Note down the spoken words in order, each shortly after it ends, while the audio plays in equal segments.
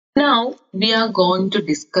Now we are going to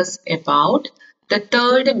discuss about the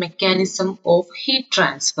third mechanism of heat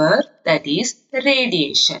transfer, that is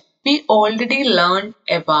radiation. We already learned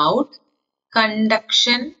about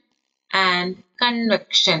conduction and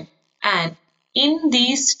convection, and in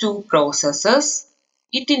these two processes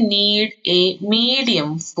it need a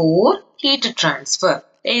medium for heat transfer.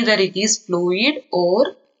 Either it is fluid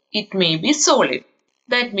or it may be solid.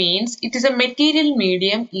 That means it is a material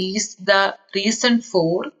medium is the reason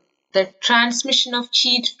for the transmission of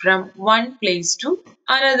heat from one place to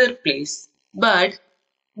another place. But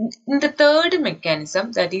in the third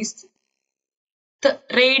mechanism, that is the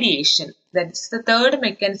radiation, that is the third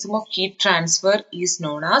mechanism of heat transfer, is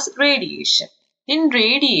known as radiation. In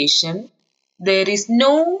radiation, there is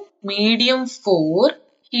no medium for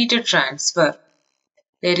heat transfer.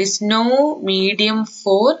 There is no medium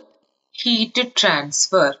for heat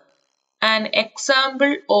transfer. An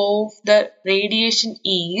example of the radiation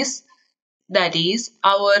is, that is,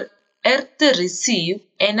 our earth receive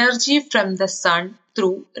energy from the sun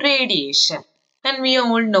through radiation. And we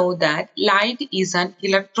all know that light is an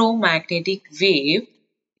electromagnetic wave.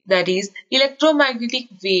 That is, electromagnetic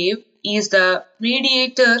wave is the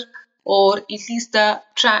mediator, or it is the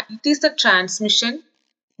transmission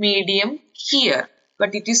medium here,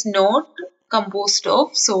 but it is not composed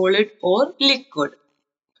of solid or liquid.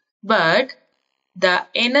 But the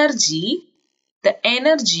energy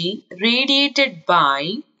radiated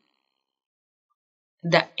by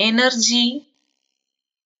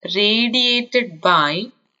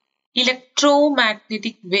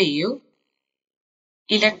electromagnetic wave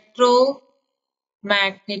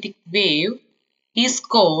is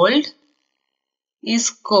called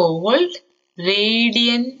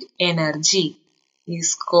radiant energy.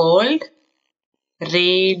 Is called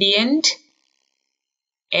radiant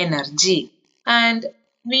energy. And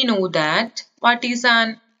we know that what is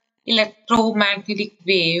an electromagnetic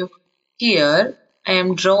wave. Here I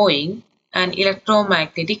am drawing an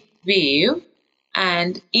electromagnetic wave,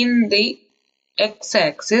 and in the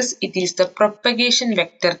x-axis it is the propagation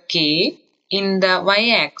vector k, in the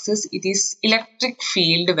y-axis it is electric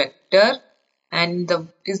field vector, and the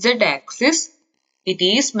z-axis it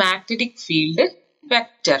is magnetic field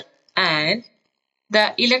vector. And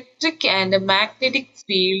the electric and magnetic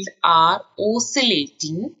field are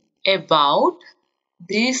oscillating about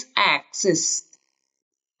this axis,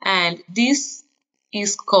 and this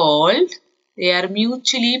is called, they are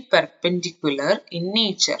mutually perpendicular in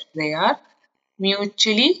nature. They are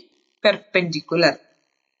mutually perpendicular,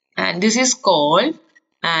 and this is called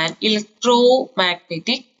an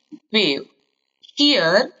electromagnetic wave.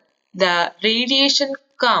 Here the radiation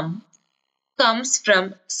comes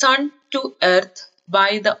from sun to earth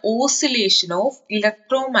by the oscillation of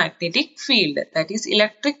electromagnetic field, that is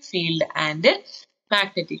electric field and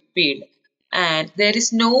magnetic field. And there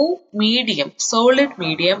is no medium, solid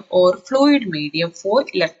medium or fluid medium for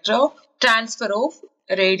transfer of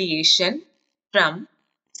radiation from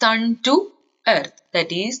sun to earth.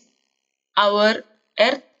 That is, our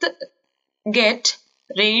earth get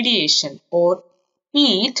radiation or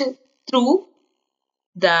heat through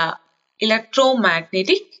the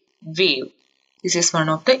electromagnetic wave. This is one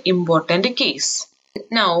of the important case.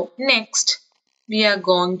 Now next we are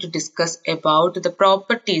going to discuss about the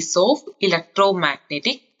properties of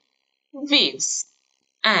electromagnetic waves.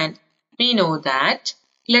 And we know that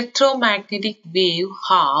electromagnetic wave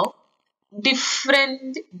have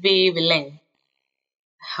different wavelength.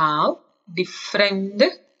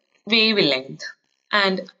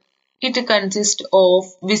 And it consists of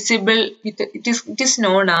visible, it is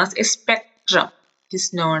known as a spectrum. It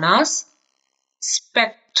is known as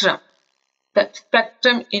spectrum. The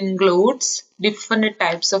spectrum includes different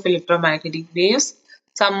types of electromagnetic waves.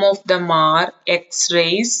 Some of them are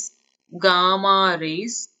X-rays, gamma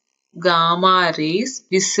rays,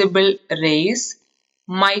 visible rays,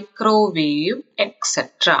 microwave,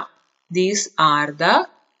 etc. These are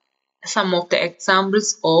some of the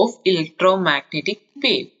examples of electromagnetic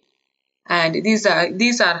wave. And these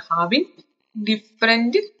are having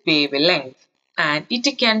different wavelength, and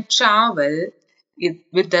it can travel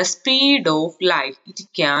with the speed of light. It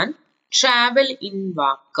can travel in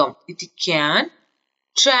vacuum. It can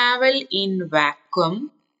travel in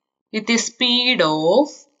vacuum with a speed of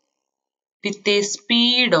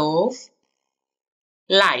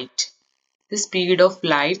light. The speed of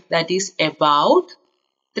light, that is about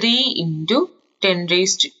 3 into 10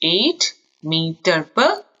 raised to 8 meter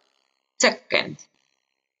per second.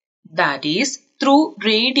 That is, through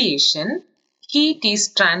radiation, heat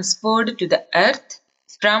is transferred to the earth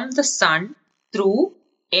from the sun through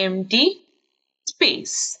empty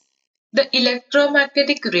space. The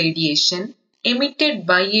electromagnetic radiation emitted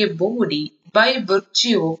by a body by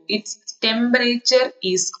virtue of its temperature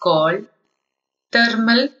is called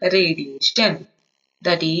thermal radiation.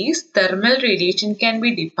 That is, thermal radiation can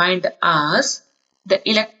be defined as the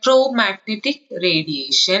electromagnetic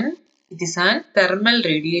radiation. It is an thermal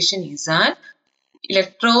radiation is an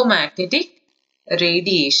electromagnetic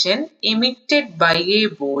radiation emitted by a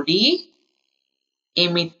body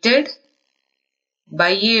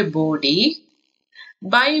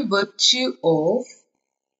by virtue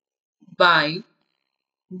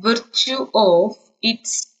of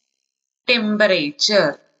its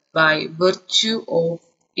temperature. By virtue of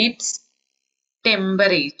its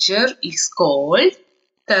temperature is called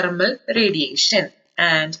thermal radiation,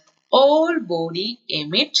 and all bodies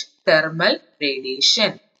emit thermal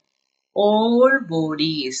radiation. All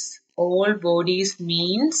bodies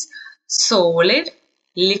means solid,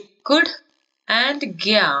 liquid and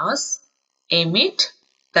gas emit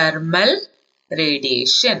thermal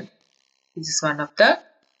radiation. This is one of the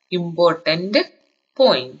important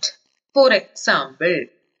point. For example,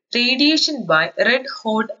 radiation by red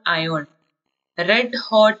hot iron.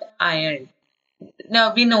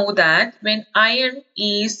 Now we know that when iron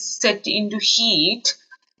is set into heat,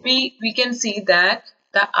 we can see that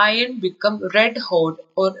the iron become red hot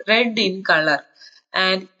or red in color,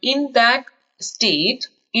 and in that state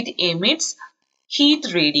it emits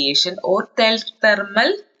heat radiation or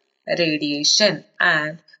thermal radiation.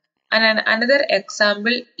 And another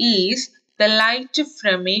example is the light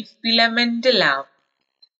from a filament lamp.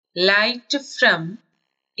 Light from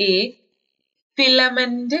a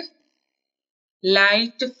filament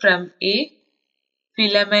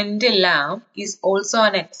lamp is also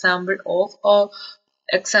an example of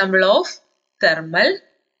thermal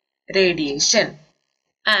radiation.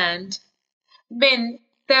 And when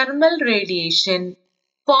thermal radiation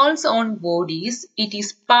falls on bodies, it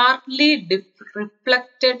is partly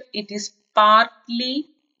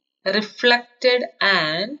reflected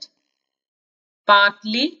and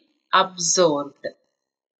partly absorbed.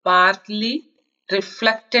 Partly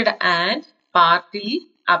reflected and partly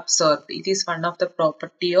absorbed. It is one of the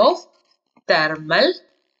property of thermal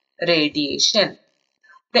radiation.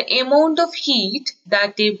 The amount of heat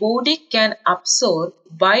that a body can absorb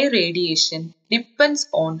by radiation depends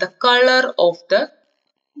on the color of the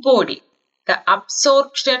body. The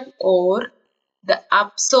absorption or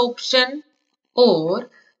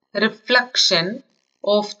reflection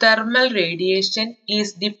of thermal radiation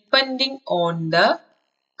is depending on the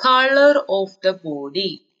color of the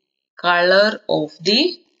body.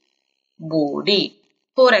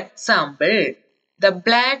 For example, the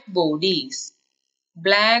black bodies,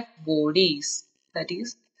 that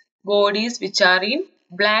is, bodies which are in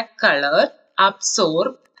black color,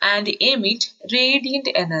 absorb and emit radiant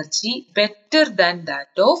energy better than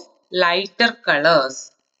that of lighter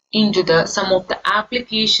colors. Into some of the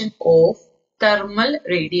application of thermal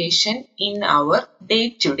radiation in our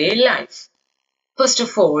day-to-day life. First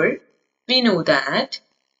of all, we know that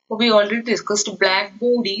we already discussed black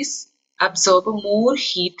bodies absorb more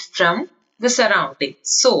heat from the surrounding.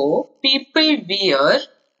 So, people wear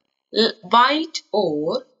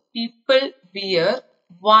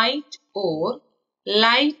white or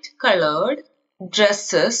light colored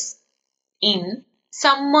dresses in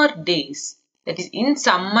summer days. That is, in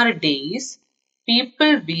summer days,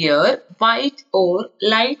 people wear white or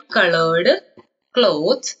light colored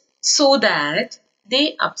clothes so that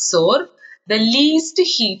they absorb the least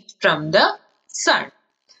heat from the sun.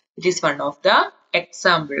 It is one of the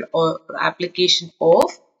example or application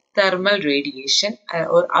of thermal radiation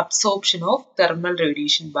or absorption of thermal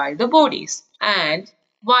radiation by the bodies. And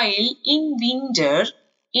while in winter,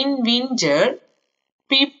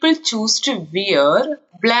 people choose to wear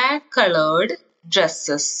black colored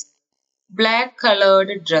dresses.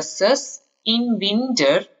 In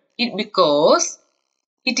winter because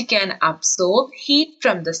it can absorb heat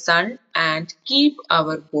from the sun and keep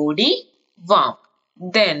our body warm.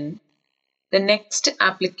 Then the next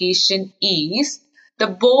application is the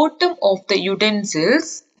bottom of the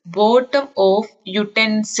utensils.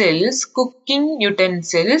 Cooking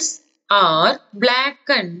utensils are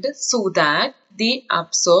blackened so that they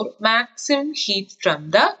absorb maximum heat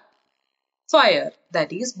from the fire.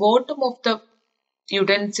 That is, bottom of the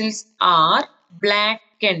utensils are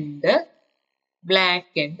blackened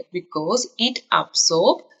because it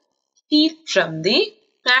absorbs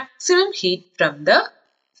maximum heat from the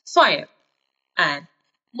fire. And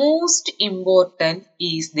most important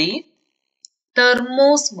is the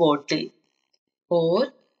thermos bottle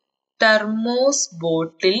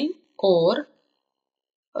or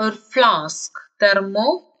flask.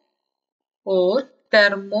 or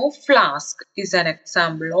thermoflask is an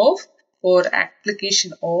example of or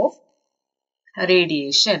application of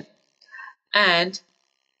radiation. And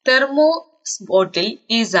thermos bottle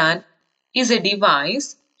is a device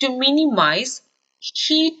to minimize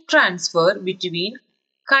heat transfer between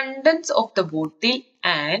contents of the bottle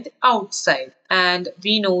and outside. And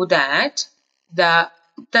we know that the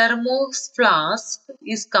thermos flask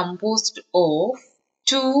is composed of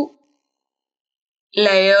two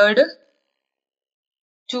layered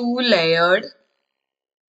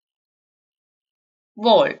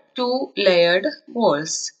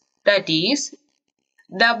walls. That is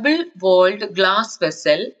double-walled glass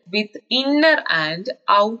vessel with inner and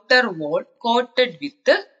outer wall coated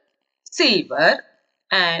with silver,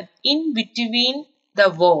 and in between the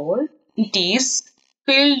wall it is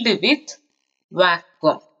filled with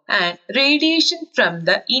vacuum, and radiation from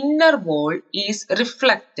the inner wall is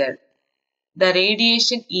reflected. The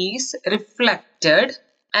radiation is reflected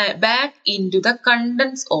back into the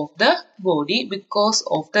contents of the body because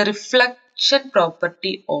of the reflection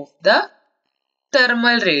property of the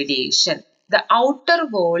thermal radiation. The outer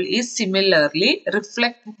wall is similarly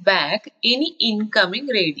reflect back any incoming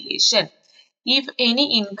radiation. If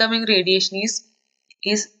any incoming radiation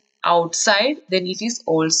is outside, then it is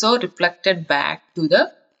also reflected back to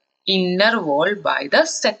the inner wall by the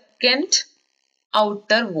second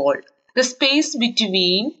outer wall. The space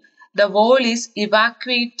between the wall is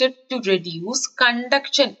evacuated to reduce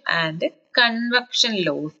conduction and convection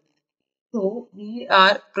loss. So we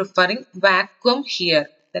are preferring vacuum here.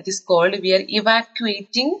 That is called, we are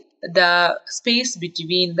evacuating the space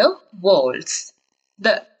between the walls.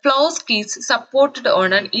 The flask is supported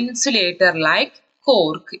on an insulator like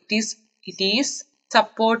cork. It is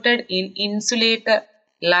supported in insulator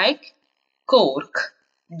like cork.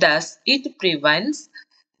 Thus, it prevents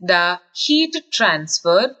the heat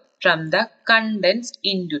transfer from the contents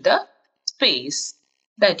into the space.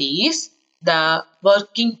 That is the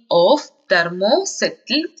working of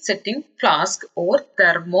thermosetting flask or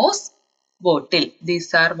thermos bottle.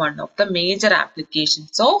 These are one of the major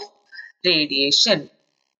applications of radiation.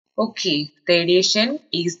 Okay, radiation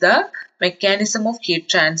is the mechanism of heat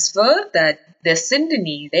transfer that doesn't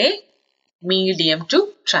need a medium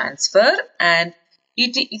to transfer, and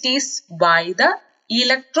it is by the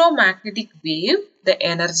electromagnetic wave the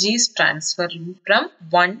energy is transferred from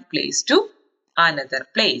one place to another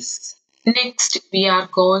place. Next, we are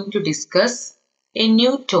going to discuss a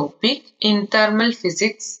new topic in thermal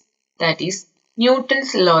physics, that is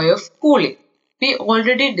Newton's law of cooling. We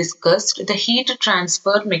already discussed the heat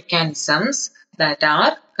transfer mechanisms that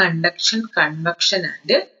are conduction, convection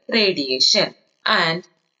and radiation. And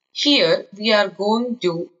here we are going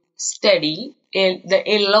to study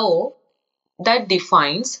a law that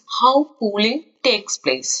defines how cooling takes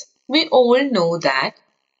place. We all know that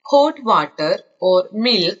hot water or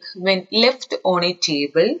milk, when left on a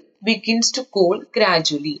table, begins to cool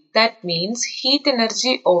gradually. That means heat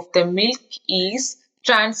energy of the milk is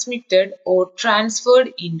transmitted or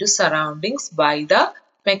transferred into surroundings by the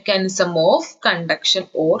mechanism of conduction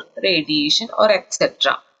or radiation or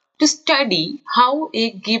etc. To study how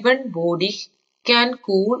a given body can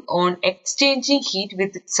cool on exchanging heat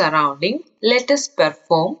with its surrounding, let us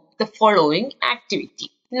perform the following activity.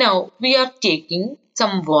 Now we are taking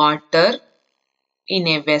some water in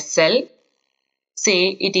a vessel. Say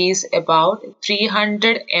it is about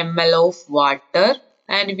 300 ml of water,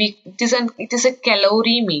 and it is a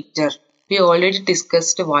calorimeter. We already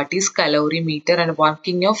discussed what is calorimeter and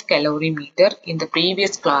working of calorimeter in the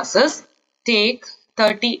previous classes. Take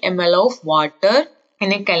 30 ml of water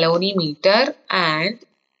in a calorimeter and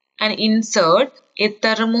insert a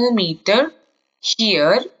thermometer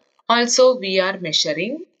here. Also, we are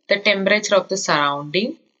measuring the temperature of the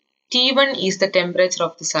surrounding. T1 is the temperature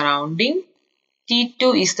of the surrounding.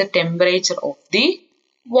 T2 is the temperature of the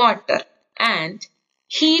water. And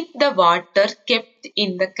heat the water kept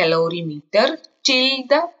in the calorimeter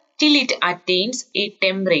till it attains a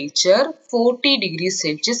temperature 40 degrees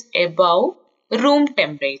Celsius above room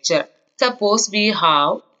temperature. Suppose we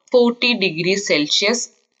have 40 degrees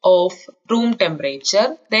Celsius of room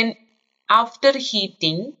temperature, then after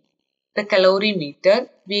heating the calorimeter,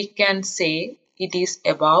 we can say it is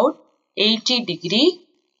about 80 degrees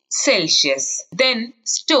Celsius. Then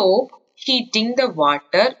stop heating the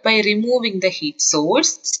water by removing the heat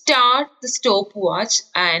source. Start the stopwatch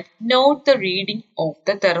and note the reading of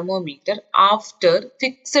the thermometer after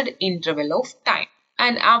fixed interval of time.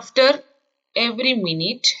 And after every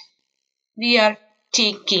minute, we are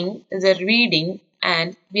taking the reading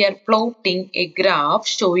and we are plotting a graph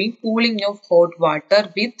showing cooling of hot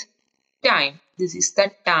water with time. This is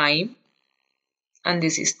the time and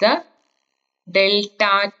this is the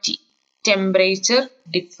delta T, temperature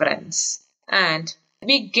difference. And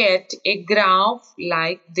we get a graph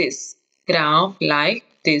like this.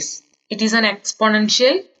 It is an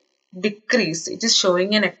exponential decrease. It is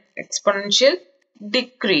showing an exponential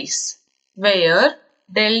decrease where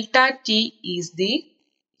delta T is the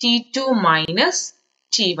T2 minus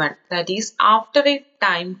T1. That is, after a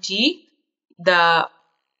time T, at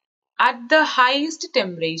the highest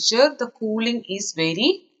temperature, the cooling is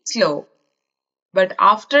very slow. But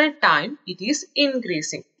after a time, it is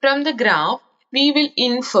increasing. From the graph, we will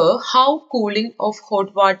infer how cooling of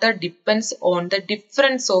hot water depends on the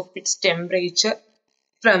difference of its temperature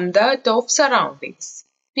from that of surroundings.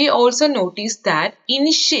 We also notice that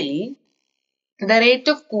initially, the rate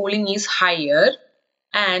of cooling is higher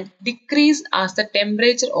and decrease as the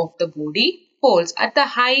temperature of the body falls. At the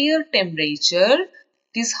higher temperature,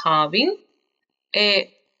 it is having a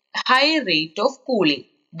high rate of cooling,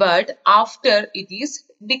 but after it is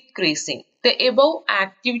decreasing. The above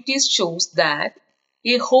activities shows that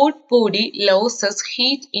a hot body loses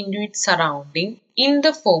heat into its surrounding in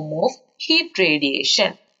the form of heat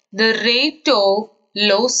radiation. The rate of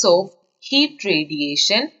loss of heat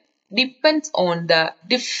radiation depends on the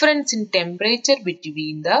difference in temperature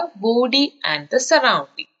between the body and the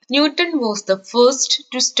surrounding. Newton was the first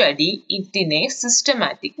to study it in a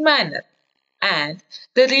systematic manner, and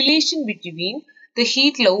the relation between the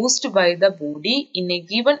heat lost by the body in a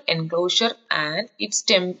given enclosure and its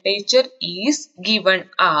temperature is given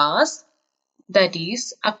as, that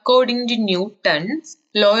is, according to Newton's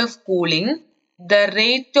law of cooling, the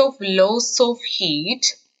rate of loss of heat,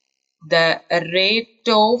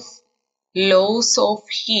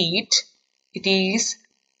 it is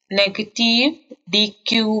negative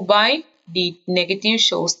dq by dt. Negative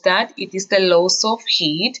shows that it is the loss of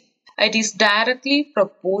heat. It is directly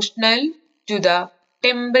proportional to the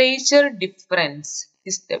temperature difference.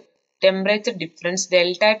 The temperature difference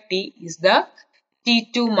delta T is the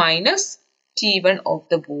T2 minus T1 of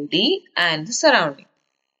the body and the surrounding.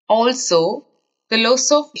 Also, the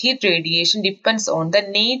loss of heat radiation depends on the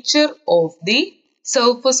nature of the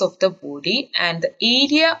surface of the body and the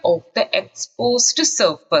area of the exposed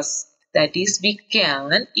surface. That is, we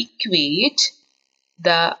can equate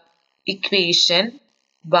the equation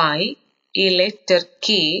by a letter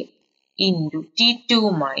K into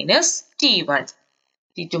T2 minus T1.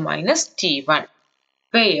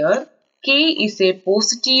 Where K is a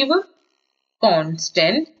positive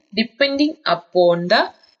constant depending upon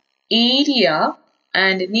the area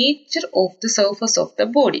and nature of the surface of the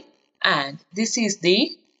body. And this is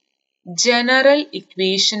the general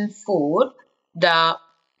equation for the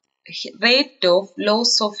rate of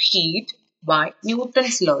loss of heat by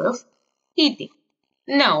Newton's law of heating.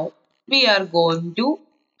 Now, we are going to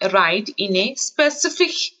write in a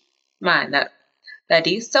specific manner. That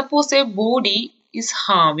is, suppose a body is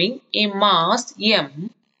having a mass m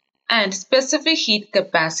and specific heat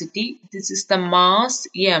capacity. This is the mass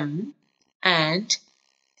m and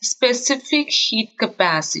specific heat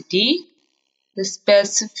capacity. The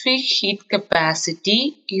specific heat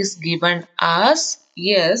capacity is given as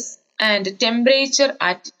S and temperature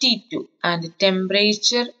at T2 and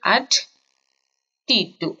temperature at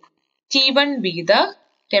T2. T1 be the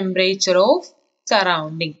temperature of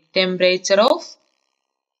surrounding. Temperature of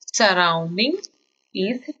surrounding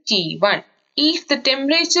is T1. If the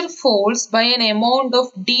temperature falls by an amount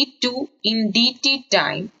of D2 in dt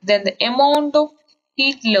time, then the amount of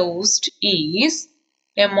heat lost is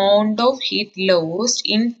amount of heat lost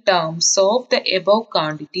in terms of the above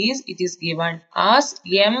quantities. It is given as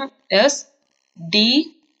ms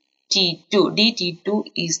dT2.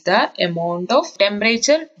 dT2 is the amount of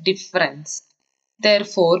temperature difference.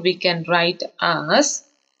 Therefore, we can write as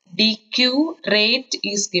dq rate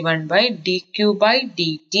is given by dq by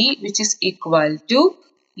dt, which is equal to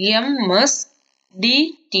ms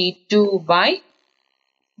dT2 by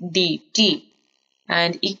dt.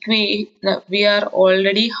 And we are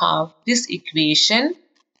already have this equation,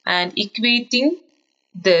 and equating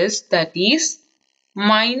this, that is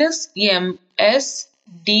minus ms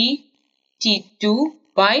dT2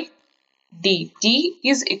 by dt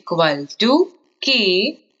is equal to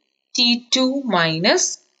k T2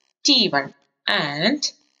 minus T1,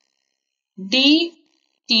 and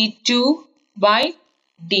dT2 by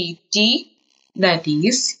dt, that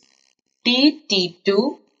is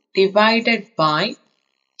dT2 divided by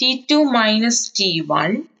T2 minus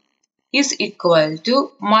T1 is equal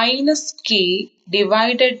to minus k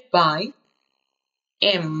divided by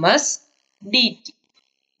ms dt,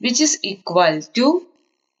 which is equal to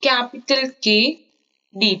capital K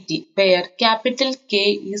dt, where capital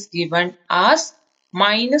K is given as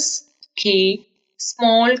minus k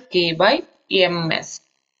small k by ms,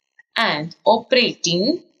 and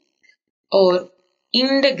operating or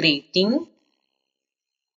integrating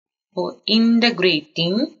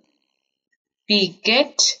we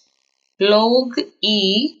get log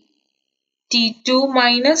e T2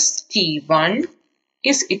 minus T1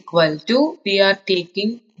 is equal to, we are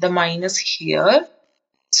taking the minus here,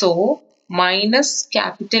 so minus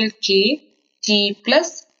capital K T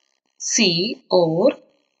plus C, or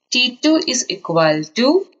T2 is equal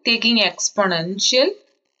to, taking exponential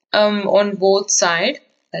on both sides,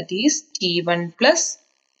 that is T1 plus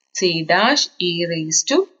C dash e raised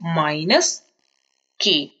to minus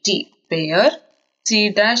KT, where C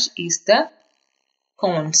dash is the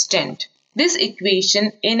constant. This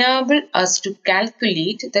equation enables us to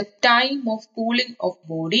calculate the time of cooling of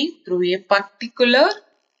body through a particular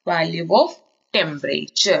value of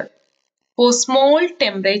temperature. For small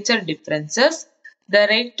temperature differences, the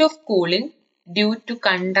rate of cooling due to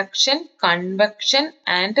conduction, convection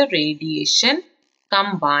and radiation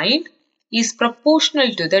combined is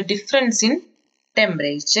proportional to the difference in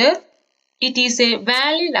temperature. It is a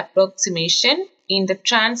valid approximation in the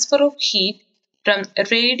transfer of heat from a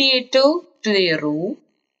radiator to a room,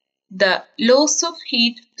 the loss of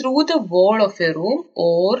heat through the wall of a room,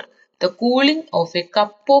 or the cooling of a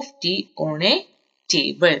cup of tea on a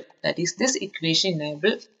table. That is, this equation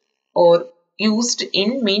enabled or used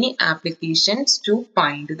in many applications to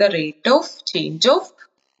find the rate of change of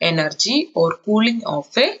energy or cooling of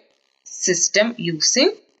a system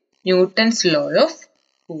using Newton's law of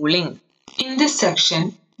cooling. In this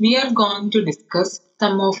section, we are going to discuss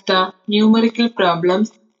some of the numerical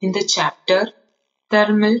problems in the chapter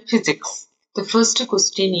Thermal Physics. The first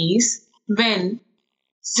question is, when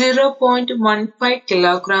 0.15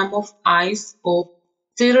 kilogram of ice of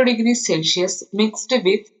 0 degrees Celsius mixed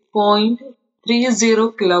with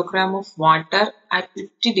 0.30 kilogram of water at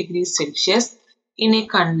 50 degrees Celsius in a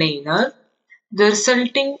container, the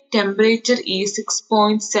resulting temperature is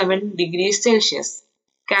 6.7 degrees Celsius.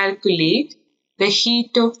 Calculate the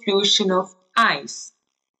heat of fusion of ice.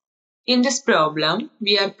 In this problem,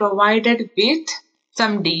 we are provided with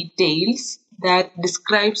some details that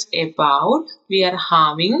describes about, we are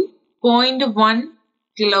having 0.1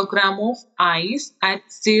 kilogram of ice at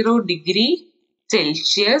 0 degree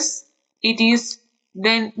Celsius. It is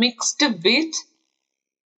then mixed with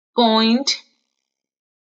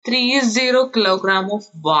 0.30 kilogram of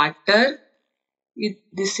water.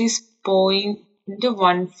 This is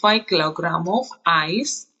 0.15 kilogram of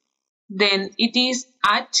ice. Then it is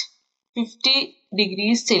at 50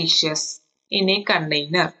 degrees Celsius in a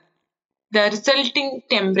container. The resulting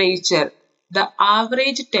temperature, the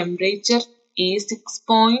average temperature is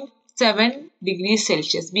 6.7 degrees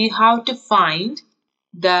Celsius. We have to find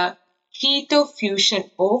the heat of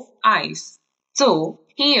fusion of ice. So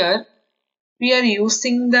here we are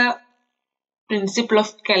using the principle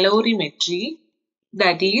of calorimetry,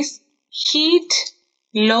 that is, heat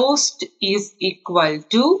lost is equal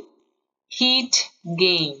to heat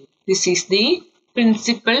gain. This is the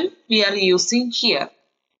principle we are using here.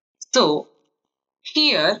 So,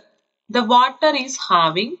 here the water is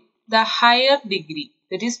having the higher degree,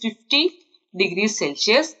 that is 50 degrees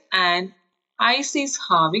Celsius, and ice is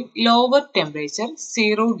having lower temperature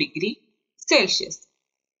 0 degree Celsius.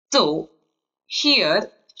 So, here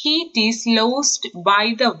heat is lost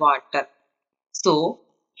by the water. So,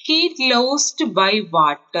 heat lost by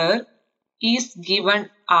water is given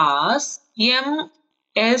as MSW.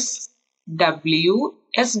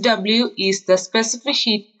 SW is the specific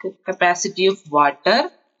heat capacity of water,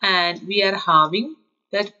 and we are having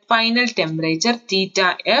the final temperature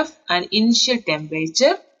theta F and initial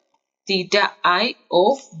temperature theta I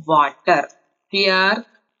of water. We are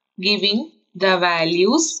giving the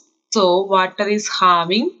values. So, water is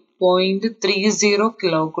having 0.30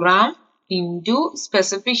 kilogram into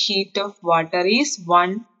specific heat of water is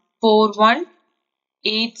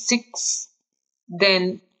 14186.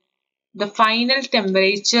 Then the final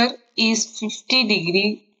temperature is 50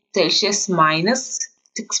 degree Celsius minus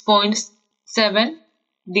 6.7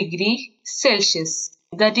 degree Celsius.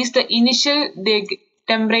 That is, the initial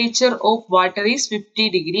temperature of water is 50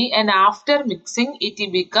 degree, and after mixing it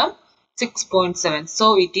will become 6.7.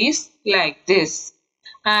 So it is like this.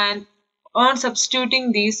 And on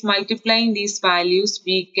substituting these, multiplying these values,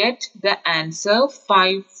 we get the answer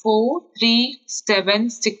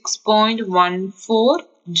 54,376.14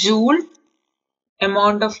 joule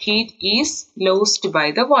amount of heat is lost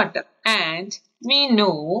by the water. And we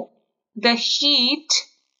know the heat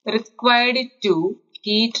required to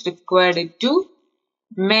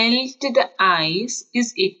melt the ice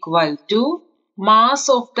is equal to mass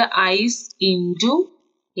of the ice into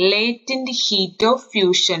latent heat of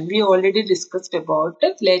fusion. We already discussed about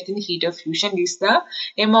it. Latent heat of fusion is the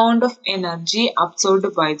amount of energy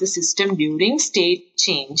absorbed by the system during state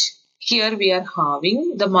change. Here we are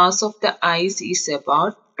having the mass of the ice is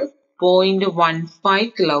about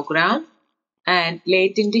 0.15 kilogram and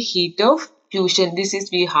latent heat of fusion. This is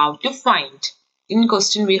we have to find. In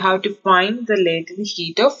question we have to find the latent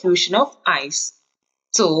heat of fusion of ice.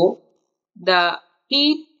 So the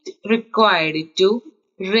heat required to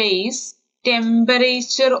raise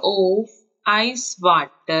temperature of ice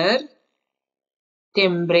water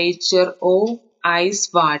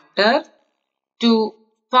to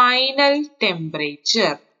final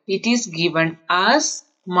temperature. It is given as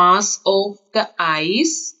mass of the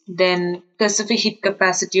ice, then specific heat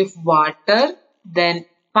capacity of water, then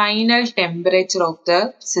final temperature of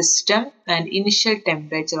the system and initial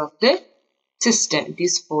temperature of the system. It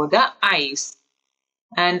is for the ice.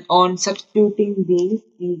 And on substituting these,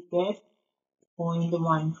 we get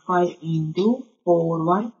 0.15 into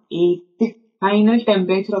 4186. Final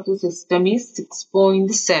temperature of the system is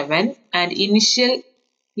 6.7 and initially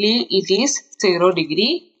it is 0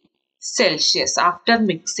 degree Celsius. After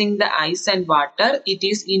mixing the ice and water, it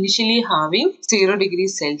is initially having 0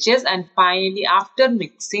 degrees Celsius and finally after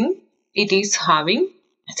mixing, it is having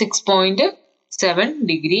 6.7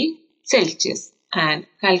 degree Celsius. And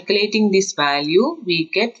calculating this value, we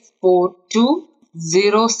get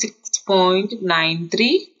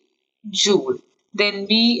 4206.93 joule. Then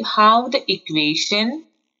we have the equation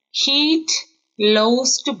heat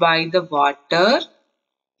lost by the water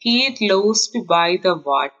is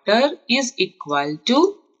equal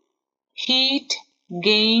to heat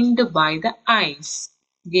gained by the ice.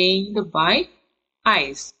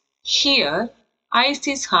 Here ice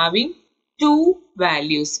is having two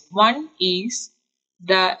values. One is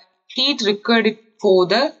the heat required for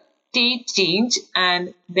the state change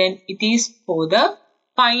and then it is for the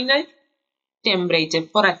final temperature.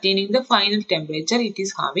 For attaining the final temperature, it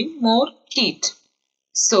is having more heat.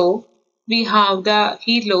 So we have the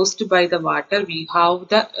heat lost by the water. We have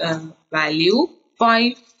the value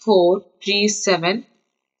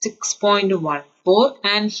 5437.6.14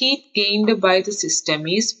 and heat gained by the system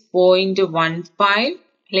is 0.15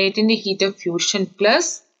 latent heat of fusion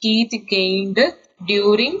plus heat gained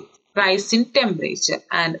during rise in temperature.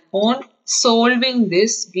 And on solving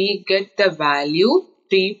this, we get the value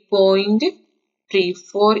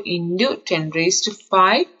 3.34 into 10 raised to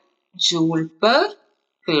 5 joule per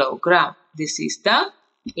kilogram. This is the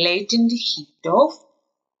latent heat of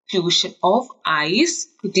fusion of ice.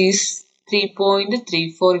 It is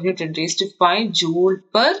 3.34 into 10 raised to 5 joule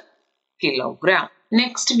per kilogram.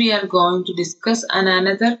 Next, we are going to discuss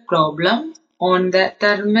another problem on the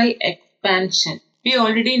thermal expansion. We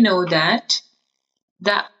already know that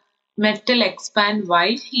the metal expands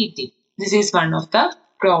while heating. This is one of the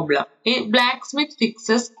problem. A blacksmith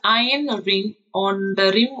fixes iron ring on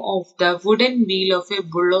the rim of the wooden wheel of a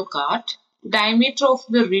bullock cart. Diameter of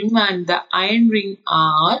the rim and the iron ring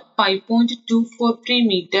are 5.243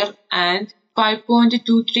 meter and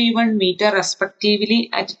 5.231 meter respectively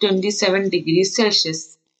at 27 degrees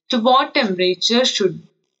Celsius. To what temperature should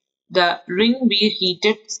the ring be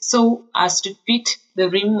heated so as to fit the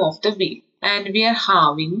rim of the wheel? And we are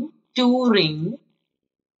having two rings.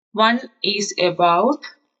 One is about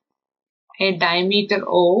a diameter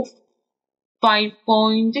of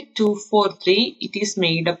 5.243. It is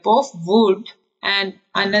made up of wood, and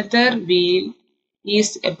another wheel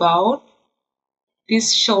is about, it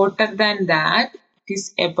is shorter than that. It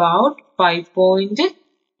is about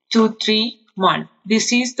 5.231.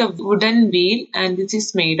 This is the wooden wheel and this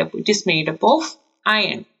is made up. It is made up of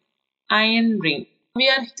iron ring. We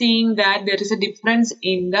are seeing that there is a difference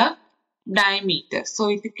in the diameter. So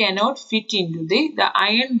it cannot fit into the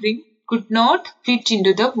iron ring could not fit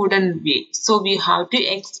into the wooden wheel. So we have to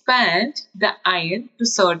expand the iron to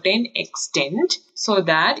certain extent so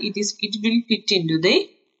that it will fit into the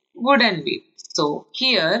wooden wheel. So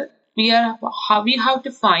here we have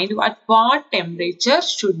to find at what temperature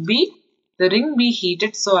should be the ring be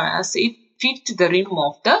heated so as it fit the rim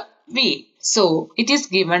of the wheel. So it is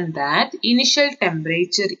given that initial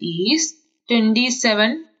temperature is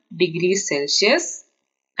 27 degrees Celsius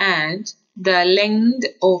and the length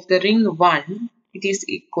of the ring 1, it is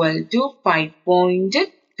equal to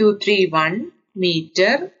 5.231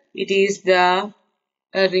 meter. It is the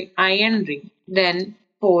iron ring. Then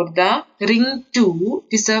for the ring 2,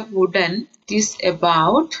 it is a wooden, it is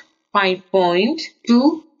about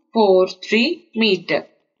 5.243 meter.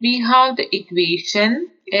 We have the equation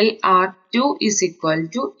LR2 is equal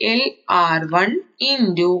to LR1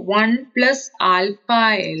 into 1 plus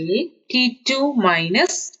alpha L T2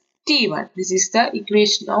 minus T1. This is the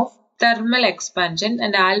equation of thermal expansion,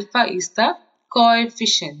 and alpha is the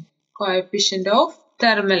coefficient of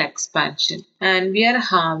thermal expansion. And we are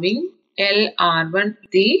having LR1,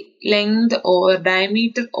 the length or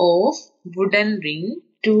diameter of wooden ring,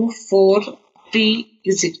 243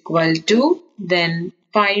 is equal to then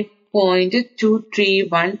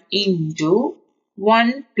 5.231 into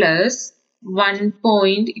 1 plus 1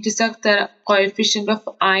 point, it is the coefficient of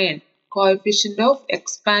iron. Coefficient of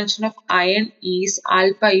expansion of iron is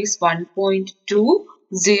alpha is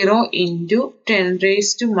 1.20 into 10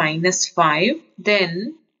 raised to minus 5.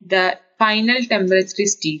 Then the final temperature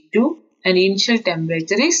is T2 and initial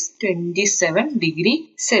temperature is 27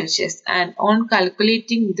 degree Celsius. And on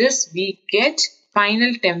calculating this, we get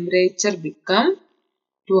final temperature become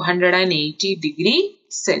 280 degree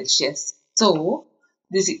Celsius. So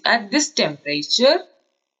at this temperature,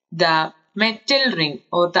 the metal ring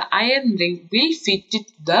or the iron ring will fit to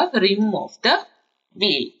the rim of the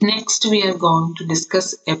wheel. Next, we are going to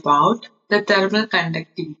discuss about the thermal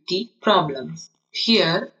conductivity problems.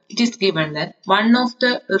 Here, it is given that one of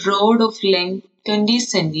the rod of length 20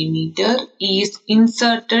 cm is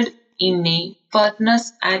inserted in a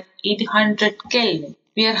furnace at 800 Kelvin.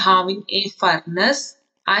 We are having a furnace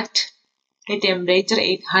at a temperature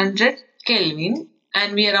 800 Kelvin,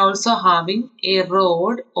 and we are also having a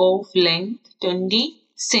rod of length 20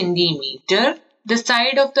 cm. The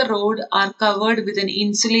side of the rod are covered with an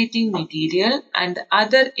insulating material, and the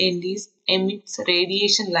other end emits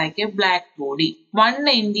radiation like a black body. One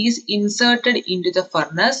end is inserted into the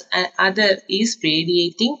furnace and other is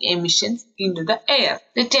radiating emissions into the air.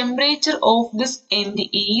 The temperature of this end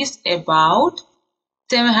is about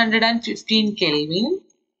 715 Kelvin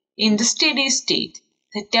in the steady state.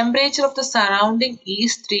 The temperature of the surrounding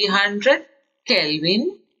is 300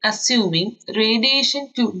 Kelvin, assuming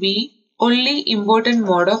radiation to be only important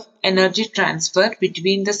mode of energy transfer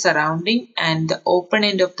between the surrounding and the open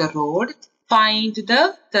end of the rod. Find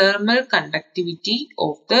the thermal conductivity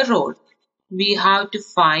of the rod. We have to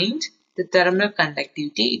find the thermal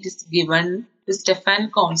conductivity. It is given, the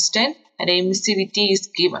Stefan constant and emissivity is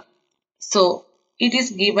given. So, it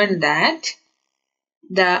is given that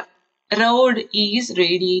the rod is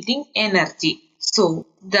radiating energy. So,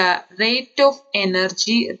 the rate of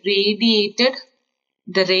energy radiated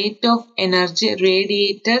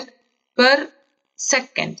per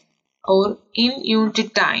second or in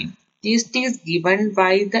unit time. This is given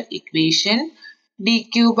by the equation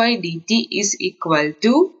dq by dt is equal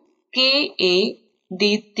to Ka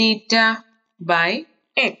d theta by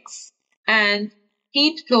x, and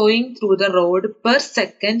heat flowing through the rod per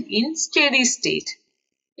second in steady state.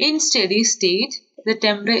 In steady state, the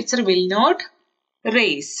temperature will not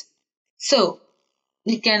rise. So,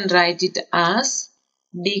 we can write it as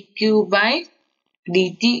dq by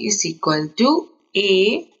dt is equal to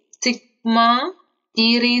A sigma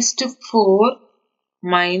T raised to 4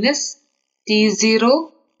 minus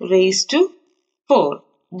T0 raised to 4.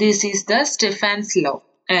 This is the Stefan's law,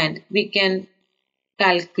 and we can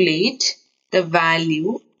calculate the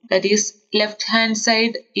value, that is left hand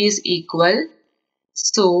side is equal.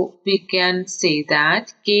 So, we can say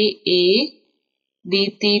that Ka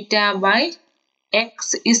d theta by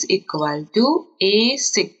x is equal to A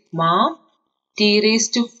sigma T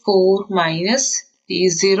raised to 4 minus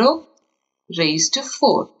T0 raised to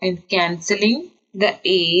 4, and cancelling the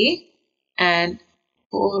A, and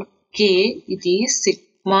for K it is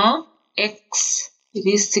sigma x. It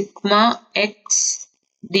is sigma x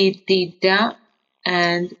d theta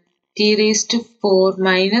and T raised to 4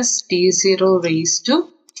 minus T0 raised to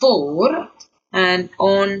 4, and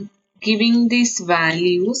on giving these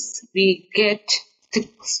values we get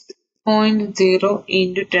 6.0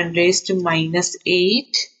 into 10 raised to minus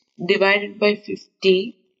 8 divided by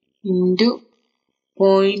 50 into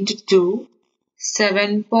 0.2,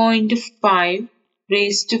 7.5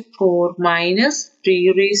 raised to 4 minus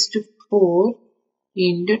 3 raised to 4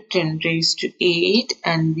 into 10 raised to 8,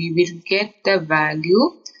 and we will get the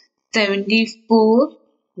value 74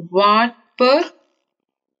 watt per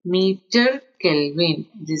meter Kelvin.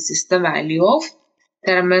 This is the value of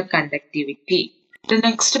thermal conductivity. The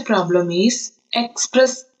next problem is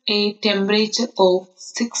express a temperature of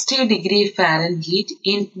 60 degree Fahrenheit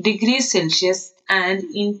in degrees Celsius and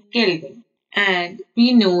in Kelvin. And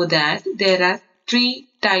we know that there are three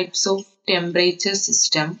types of temperature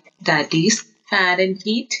system, that is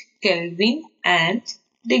Fahrenheit, Kelvin and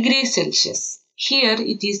degree Celsius. Here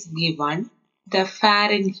it is given the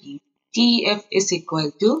Fahrenheit TF is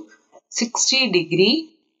equal to 60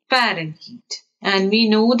 degree Fahrenheit. And we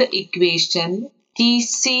know the equation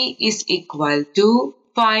Tc is equal to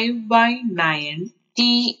 5 by 9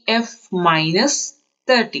 Tf minus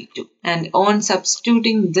 32. And on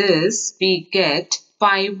substituting this, we get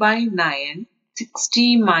 5 by 9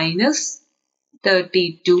 60 minus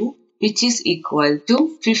 32, which is equal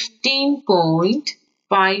to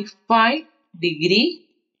 15.55 degree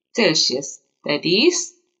Celsius. That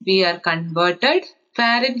is, we are converted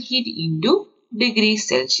Fahrenheit into degree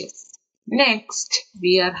Celsius. Next,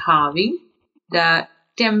 we are having the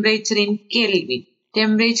temperature in Kelvin.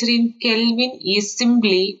 Temperature in Kelvin is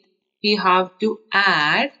simply we have to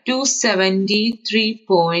add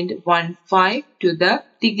 273.15 to the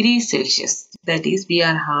degree Celsius. That is, we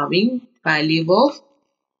are having value of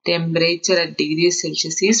temperature at degree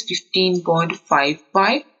Celsius is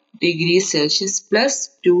 15.55 degrees Celsius plus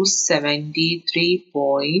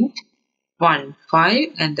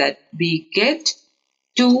 273.15, and that we get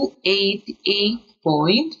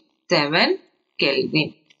 288.7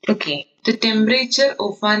 Kelvin. Okay, the temperature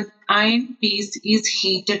of an iron piece is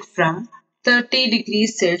heated from 30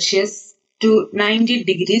 degrees Celsius to 90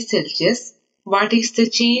 degrees Celsius. What is the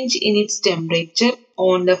change in its temperature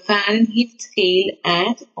on the Fahrenheit scale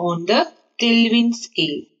and on the Kelvin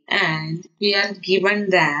scale? And we are given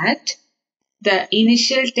that the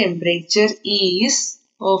initial temperature is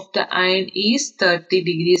of the iron is 30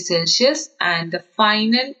 degrees Celsius and the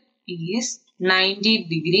final is 90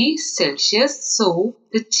 degrees Celsius. So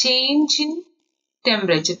the change in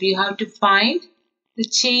temperature, we have to find the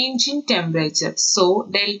change in temperature. So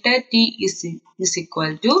delta T is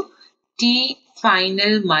equal to T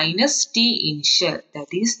final minus T initial,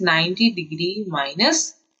 that is 90 degree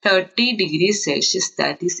minus 30 degrees Celsius,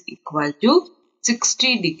 that is equal to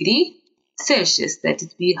 60 degree Celsius. That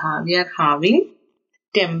is, we are having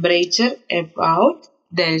temperature about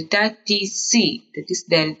delta Tc, that is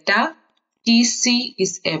delta Tc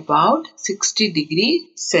is about 60 degree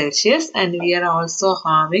Celsius, and we are also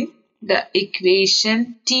having the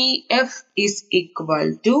equation Tf is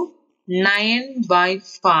equal to 9 by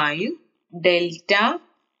 5 delta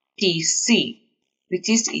Tc, which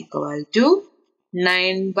is equal to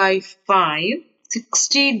 9 by 5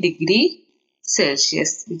 60 degree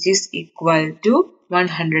Celsius, which is equal to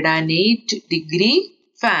 108 degree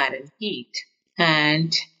Fahrenheit.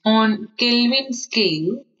 And on Kelvin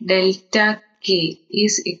scale, delta K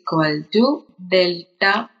is equal to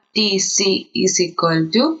delta Tc is equal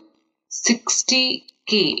to 60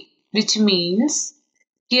 K, which means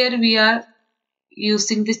here we are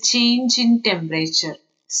using the change in temperature.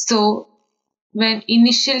 So, when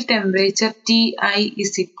initial temperature Ti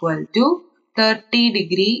is equal to 30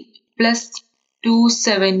 degree plus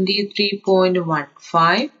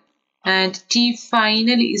 273.15 and T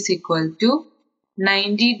final is equal to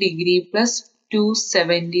 90 degree plus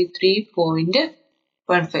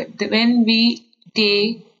 273.15. When we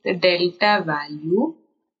take the delta value,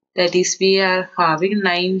 that is, we are having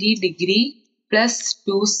 90 degree plus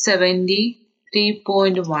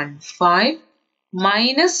 273.15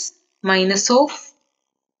 minus of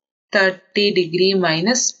 30 degree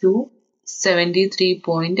minus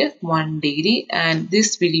 273.1 degree, and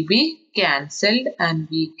this will be cancelled and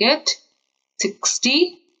we get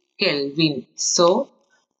 60 Kelvin. So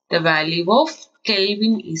the value of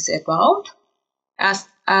Kelvin is about as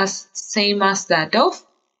same as that of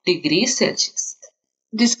degree Celsius.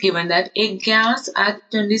 It is given that a gas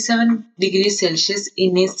at 27 degrees Celsius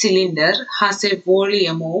in a cylinder has a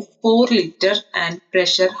volume of 4 liter and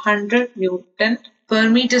pressure 100 Newton per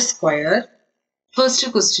meter square.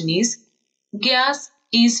 First question is, gas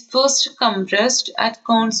is first compressed at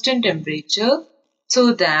constant temperature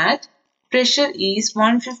so that pressure is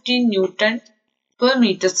 150 Newton per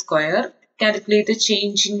meter square. Calculate the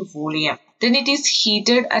change in volume. Then it is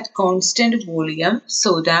heated at constant volume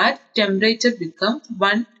so that temperature becomes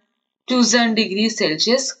 127 degrees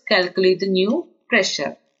Celsius. Calculate the new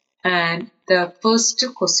pressure. And the first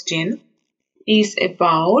question is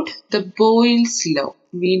about the Boyle's law.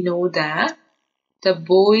 We know that the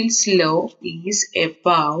Boyle's law is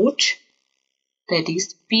about, that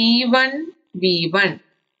is, P1V1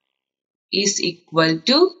 is equal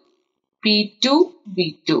to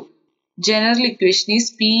P2V2. General equation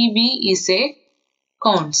is PV is a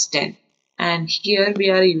constant, and here we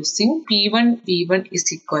are using P1V1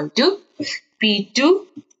 is equal to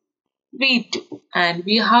P2V2, and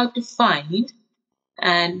we have to find,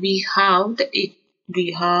 and we have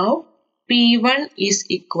P1 is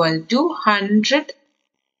equal to 100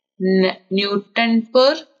 Newton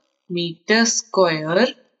per meter square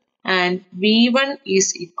and V1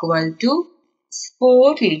 is equal to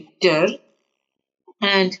 4 liter,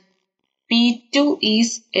 and P2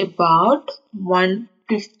 is about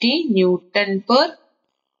 150 Newton per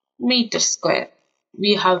meter square.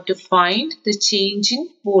 We have to find the change in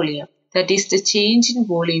volume. That is, the change in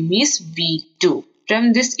volume is V2.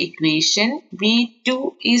 From this equation,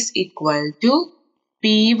 V2 is equal to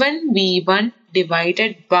P1 V1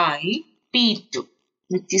 divided by P2,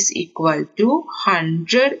 which is equal to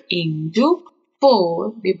 100 into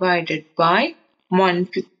 4 divided by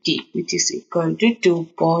 150, which is equal to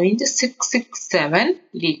 2.667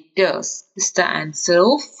 liters. This is the answer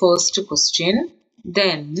of first question.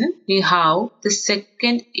 Then we have the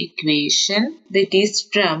second equation, that is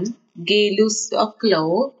from Gay-Lussac's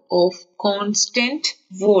law of constant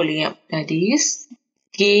volume. That is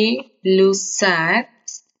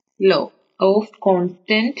Gay-Lussac's law of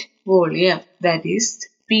constant volume. That is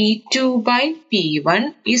P2 by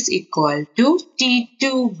P1 is equal to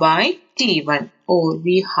T2 by T1. Or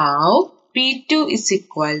we have P2 is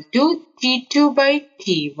equal to T2 by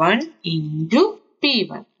T1 into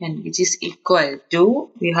P1, and which is equal to,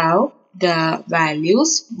 we have the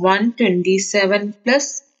values 127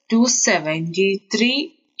 plus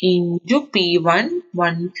 273 into P1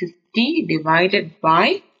 150 divided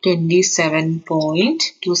by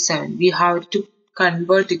 27.27. We have to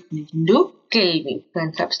convert it into Kelvin.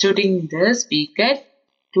 Then substituting this, we get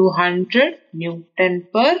 200 Newton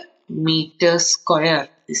per meter square.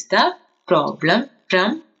 This is the problem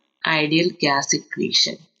from ideal gas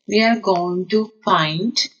equation. We are going to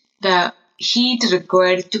find the heat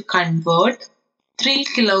required to convert 3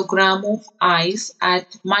 kg of ice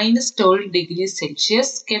at minus 12 degrees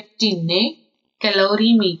Celsius kept in a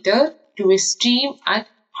calorimeter to a steam at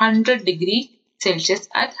 100 degrees Celsius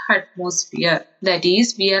at atmosphere. That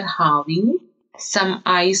is, we are having some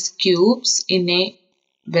ice cubes in a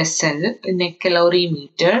vessel in a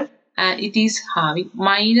calorimeter, and it is having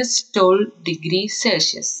minus 12 degrees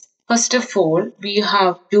Celsius. First of all, we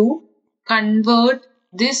have to convert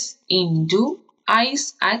this into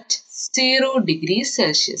ice at 0 degrees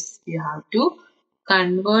Celsius. We have to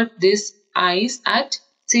convert this ice at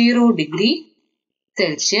 0 degrees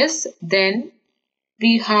Celsius. Then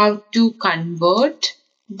we have to convert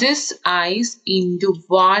this ice into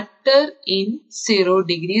water in 0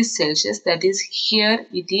 degrees Celsius. That is, here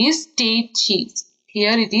it is state heat.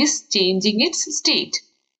 Here it is changing its state.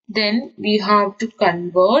 Then we have to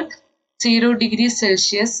convert 0 degrees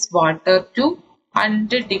Celsius water to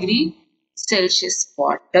 100 degrees Celsius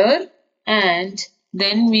water, and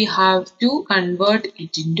then we have to convert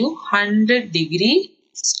it into 100 degree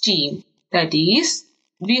steam. That is,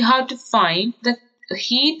 we have to find the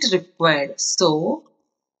heat required. So,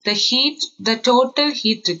 the total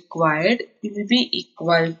heat required will be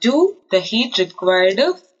equal to the heat required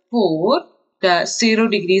for the 0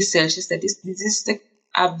 degrees Celsius. That is, this is the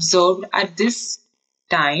absorbed at this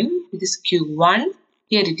time. It is Q1.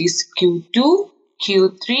 Here it is Q2,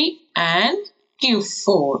 Q3 and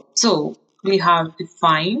Q4. So, we have to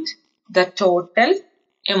find the total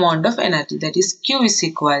amount of energy. That is, Q is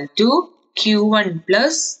equal to Q1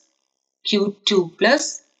 plus Q2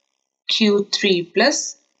 plus Q3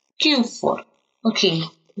 plus Q4. Okay,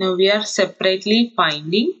 now we are separately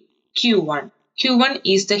finding Q1. Q1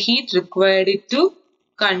 is the heat required to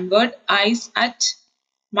convert ice at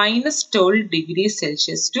minus 12 degrees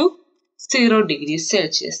Celsius to 0 degrees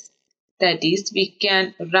Celsius. That is, we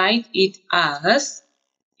can write it as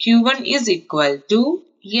Q1 is equal to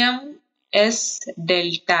Ms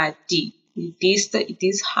delta T. It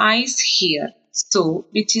is ice here. So,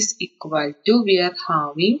 which is equal to, we are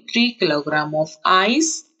having 3 kg of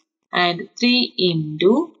ice and 3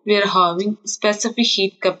 into, we are having specific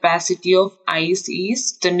heat capacity of ice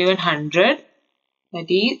is 2100. That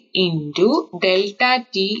is, into delta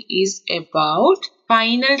T is about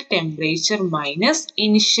final temperature minus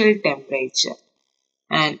initial temperature.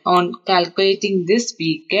 And on calculating this,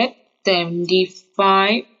 we get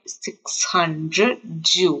 75,600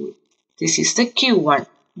 joule. This is the Q1.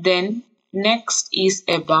 Then next is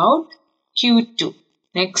about Q2.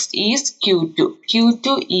 Next is Q2.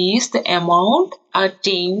 Q2 is the amount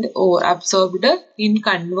attained or absorbed in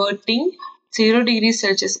converting 0 degrees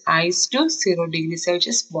Celsius ice to 0 degrees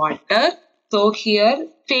Celsius water. So here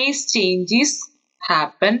phase changes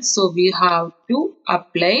happen. So we have to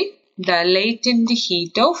apply the latent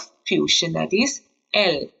heat of fusion, that is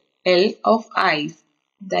L of ice.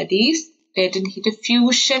 That is latent heat of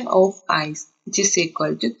fusion of ice, which is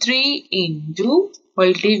equal to 3 into,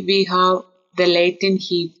 already we have the latent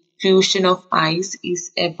heat fusion of ice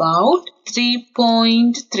is about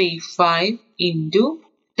 3.35 into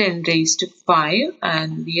 10 raised to 5,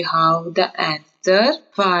 and we have the answer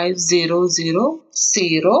 5000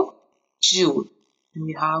 joule.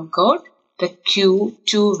 We have got the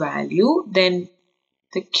Q2 value. Then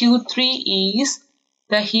the Q3 is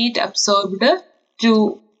the heat absorbed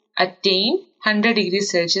to attain 100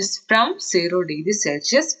 degrees Celsius from 0 degrees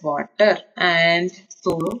Celsius water. And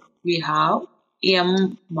so we have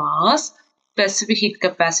M mass, specific heat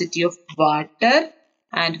capacity of water,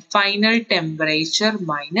 and final temperature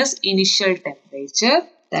minus initial temperature,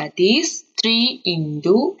 that is 3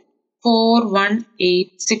 into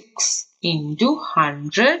 4186 into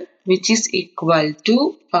 100, which is equal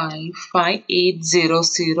to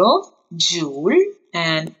 55800 joule.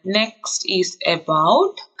 And next is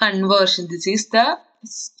about conversion. This is the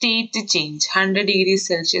state change, 100 degrees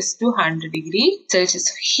Celsius to 100 degrees Celsius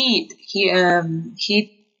heat. Heat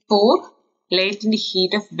for latent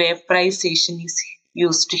heat of vaporization is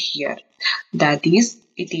used here. That is,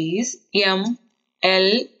 it is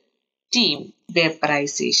MLT,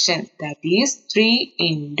 vaporization. That is 3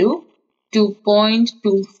 into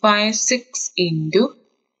 2.256 into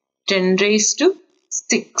 10 raised to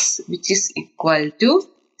 6, which is equal to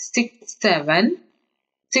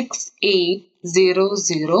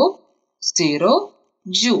 6768000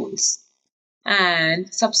 joules.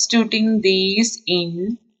 And substituting these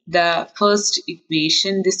in the first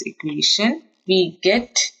equation, this equation, we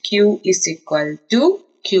get Q is equal to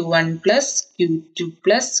Q1 plus Q2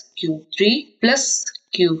 plus Q3 plus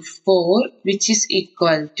Q4, which is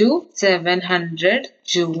equal to 700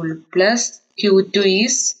 joule plus Q2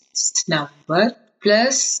 is number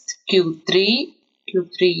plus Q3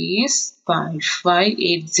 is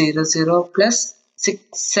 55800 plus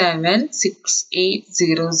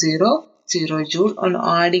 6768000 joule. On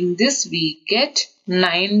adding this, we get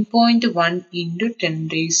 9.1 into 10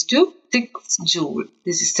 raised to 6 joule.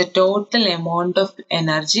 This is the total amount of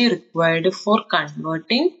energy required for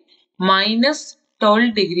converting minus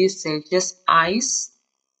 12 degrees Celsius ice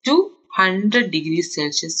to 100 degrees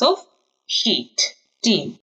Celsius of heat. Team.